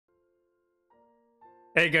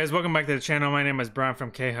Hey guys, welcome back to the channel. My name is Brian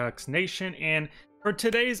from KH3 Nation, and for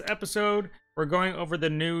today's episode, we're going over the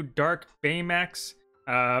new Dark Baymax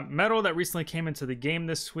medal that recently came into the game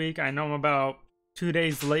this week. I know I'm about 2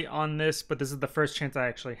 days late on this, but this is the first chance I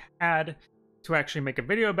actually had to actually make a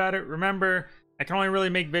video about it. Remember, I can only really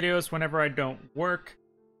make videos whenever I don't work,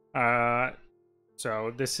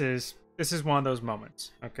 so this is one of those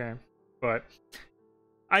moments, okay? But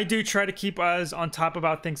I do try to keep us on top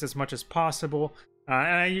about things as much as possible. And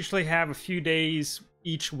I usually have a few days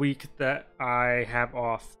each week that I have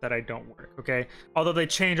off that I don't work, okay? Although they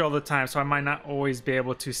change all the time, so I might not always be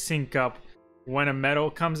able to sync up when a medal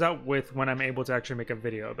comes out with when I'm able to actually make a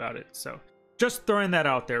video about it. So just throwing that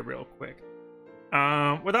out there real quick.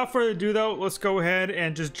 Without further ado though, let's go ahead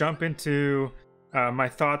and just jump into my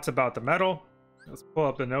thoughts about the medal. Let's pull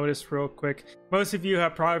up the notice real quick. Most of you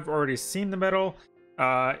have probably already seen the medal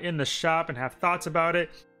in the shop and have thoughts about it.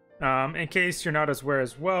 In case you're not as aware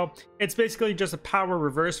as well, it's basically just a power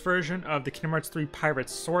reverse version of the KH3 Pirate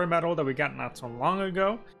Sora medal that we got not so long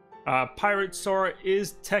ago. Pirate Sora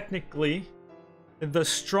is technically the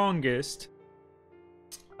strongest,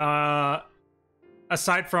 aside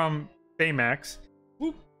from Baymax,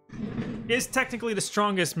 is technically the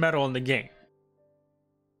strongest medal in the game.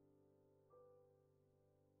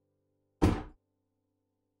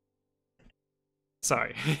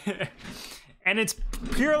 Sorry. And it's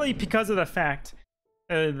purely because of the fact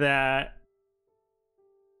that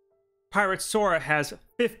Pirate Sora has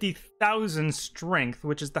 50,000 strength,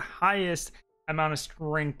 which is the highest amount of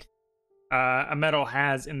strength a medal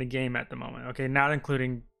has in the game at the moment. Okay, not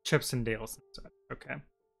including Chips and Dales and such. Okay,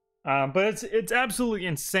 but it's absolutely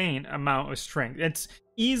insane amount of strength. It's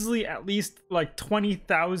easily at least like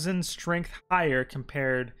 20,000 strength higher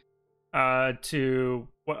compared to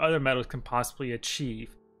what other medals can possibly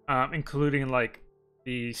achieve. Including like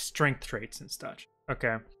the strength traits and such.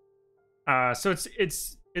 Okay, so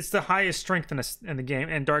it's the highest strength in the game,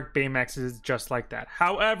 and Dark Baymax is just like that.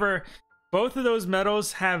 However, both of those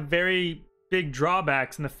medals have very big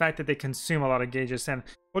drawbacks in the fact that they consume a lot of gauges, and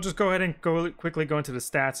we'll just go ahead and quickly go into the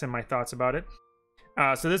stats and my thoughts about it.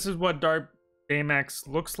 So this is what Dark Baymax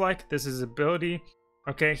looks like. This is his ability.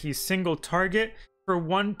 Okay, he's single target. For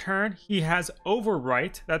one turn, he has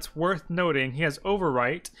Overwrite. That's worth noting. He has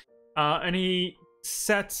Overwrite, and he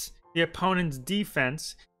sets the opponent's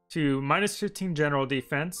defense to -15 general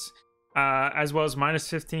defense, as well as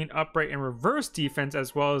 -15 upright and reverse defense,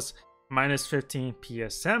 as well as -15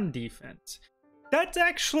 PSM defense. That's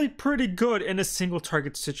actually pretty good in a single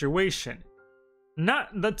target situation.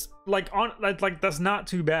 That's not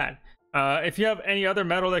too bad. If you have any other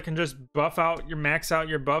medal that can just max out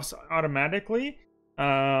your buffs automatically.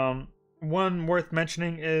 One worth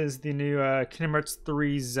mentioning is the new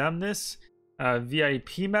KH3 Zemnis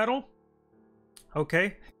VIP medal.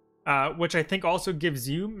 Okay, which I think also gives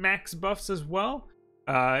you max buffs as well.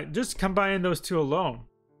 Just combining those two alone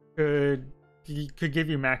could give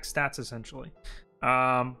you max stats essentially.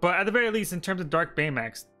 But at the very least, in terms of Dark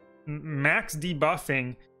Baymax, max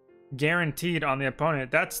debuffing guaranteed on the opponent.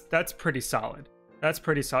 That's pretty solid. That's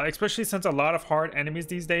pretty solid, especially since a lot of hard enemies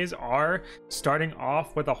these days are starting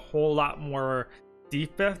off with a whole lot more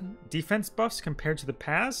defense buffs compared to the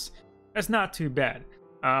past. That's not too bad.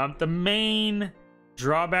 The main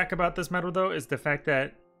drawback about this medal, though, is the fact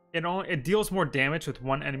that it deals more damage with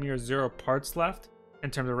one enemy or 0 parts left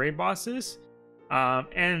in terms of raid bosses.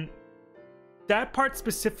 And that part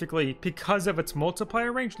specifically, because of its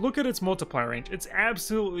multiplier range, look at its multiplier range. It's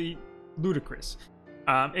absolutely ludicrous.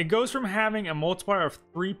 It goes from having a multiplier of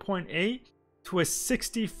 3.8 to a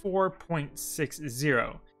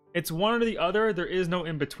 64.60. It's one or the other. There is no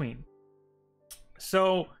in between.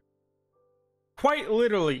 So, quite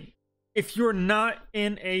literally, if you're not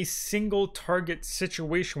in a single target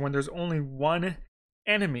situation when there's only one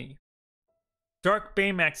enemy, Dark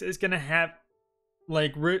Baymax is gonna have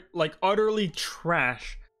like utterly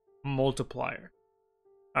trash multiplier.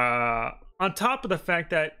 On top of the fact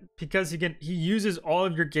that because he uses all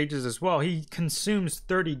of your gauges as well, he consumes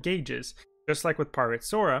 30 gauges, just like with Pirate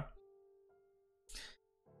Sora.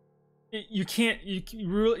 You can't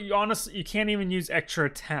even use extra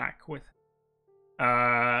attack with.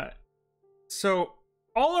 So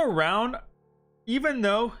all around, even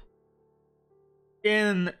though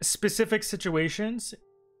in specific situations,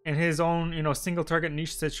 in his own single target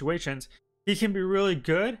niche situations, he can be really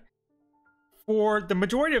good. For the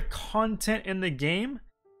majority of content in the game,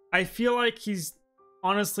 I feel like he's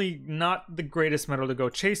honestly not the greatest medal to go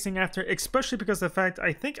chasing after, especially because of the fact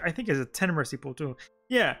I think he's a 10 mercy pool too.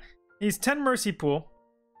 Yeah, he's 10 mercy pool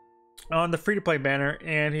on the free-to-play banner,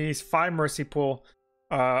 and he's 5 mercy pool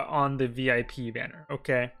on the VIP banner.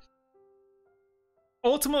 Okay.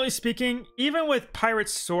 Ultimately speaking, even with Pirate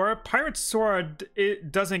Sora,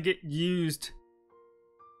 it doesn't get used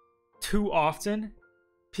too often,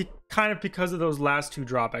 kind of because of those last two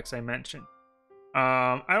drawbacks I mentioned.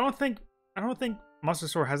 I don't think Monster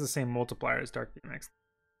Sora has the same multiplier as Dark Baymax.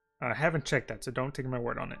 I haven't checked that, so don't take my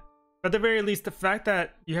word on it. But at the very least, the fact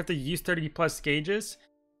that you have to use 30 plus gauges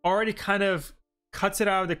already kind of cuts it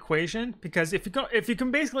out of the equation, because if you can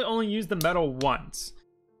basically only use the metal once,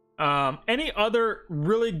 any other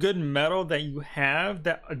really good metal that you have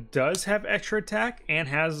that does have extra attack and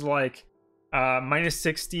has like minus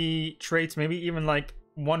 60 traits, maybe even like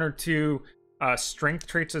 1 or 2 strength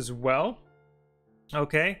traits as well,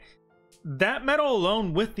 okay, that metal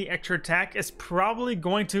alone with the extra attack is probably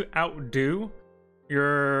going to outdo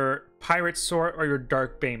your Pirate Sora or your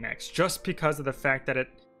Dark Baymax, just because of the fact that it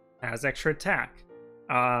has extra attack,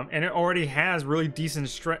 and it already has really decent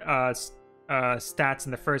stats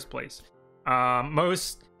in the first place.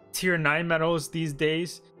 Most tier 9 medals these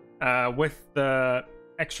days, with the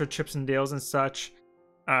extra chips and dales and such,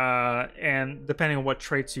 and depending on what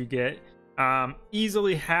traits you get,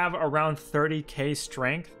 easily have around 30k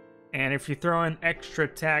strength. And if you throw in extra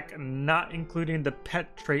attack, not including the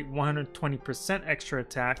pet trait 120% extra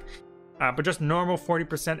attack, but just normal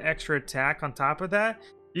 40% extra attack on top of that,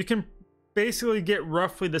 you can basically get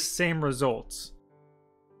roughly the same results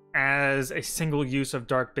as a single use of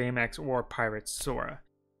Dark Baymax or Pirate Sora.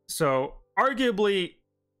 So arguably,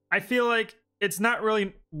 I feel like it's not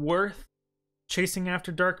really worth chasing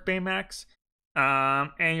after Dark Baymax,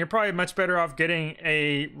 and you're probably much better off getting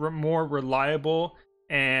a more reliable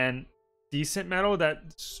and decent metal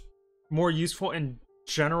that's more useful in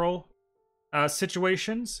general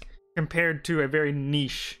situations compared to a very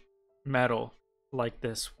niche metal like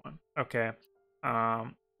this one. Okay.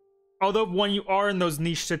 Although when you are in those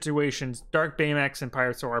niche situations, Dark Baymax and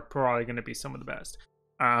Pirate Sora are probably going to be some of the best.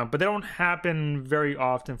 But they don't happen very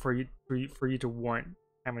often for you to warrant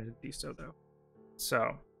having to do so, though.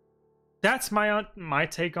 So that's my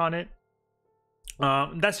take on it.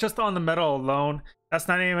 That's just on the metal alone. That's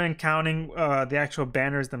not even counting the actual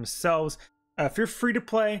banners themselves. If you're free to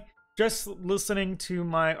play, just listening to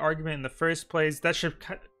my argument in the first place, that should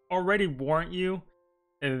already warrant you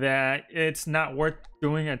that it's not worth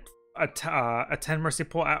doing a 10 mercy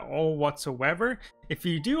pull at all whatsoever. If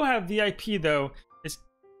you do have VIP though, it's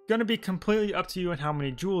gonna be completely up to you and how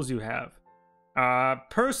many jewels you have.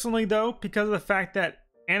 Personally though, because of the fact that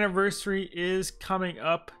anniversary is coming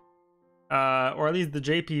up, or at least the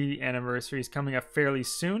JP anniversary is coming up fairly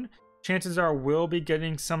soon, chances are we'll be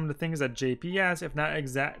getting some of the things that JP has, if not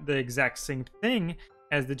the exact same thing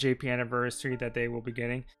as the JP anniversary that they will be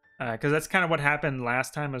getting. Because that's kind of what happened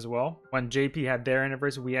last time as well. When JP had their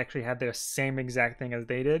anniversary, we actually had the same exact thing as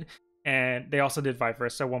they did. And they also did vice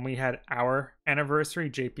versa. So when we had our anniversary,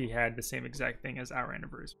 JP had the same exact thing as our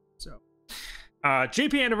anniversary. So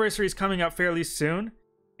JP anniversary is coming up fairly soon.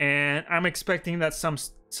 And I'm expecting that some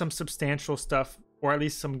substantial stuff, or at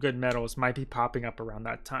least some good medals, might be popping up around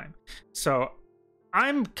that time. So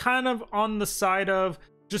I'm kind of on the side of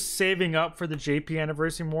just saving up for the JP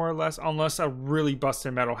anniversary more or less, unless a really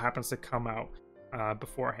busted medal happens to come out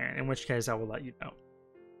beforehand, in which case I will let you know.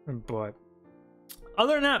 But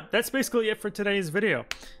other than that, that's basically it for today's video.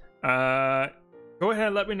 Go ahead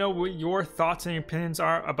and let me know what your thoughts and opinions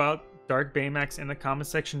are about Dark Baymax in the comment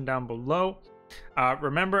section down below.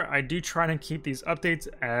 Remember, I do try to keep these updates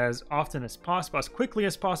as often as possible, as quickly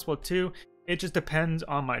as possible too. It just depends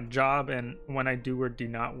on my job and when I do or do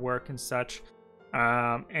not work and such.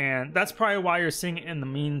 And that's probably why you're seeing it in the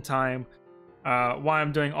meantime, why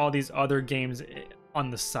I'm doing all these other games on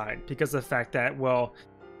the side, because of the fact that, well,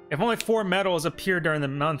 if only 4 medals appear during the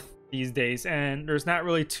month these days and there's not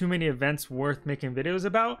really too many events worth making videos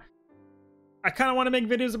about, I kind of want to make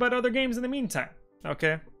videos about other games in the meantime.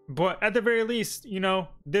 Okay, but at the very least, you know,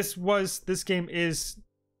 this game is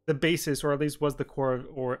the basis, or at least was the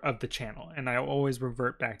core of the channel, and I always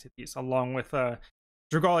revert back to these, along with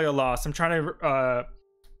Dragalia Lost. I'm trying to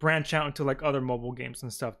branch out into like other mobile games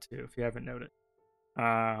and stuff too, if you haven't noticed.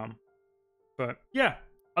 But yeah,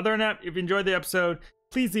 other than that, if you enjoyed the episode,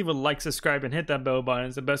 please leave a like, subscribe, and hit that bell button.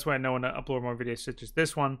 It's the best way I know when to upload more videos such as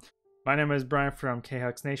this one. My name is Brian from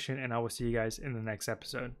KH3 Nation, and I will see you guys in the next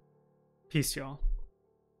episode. Peace, y'all.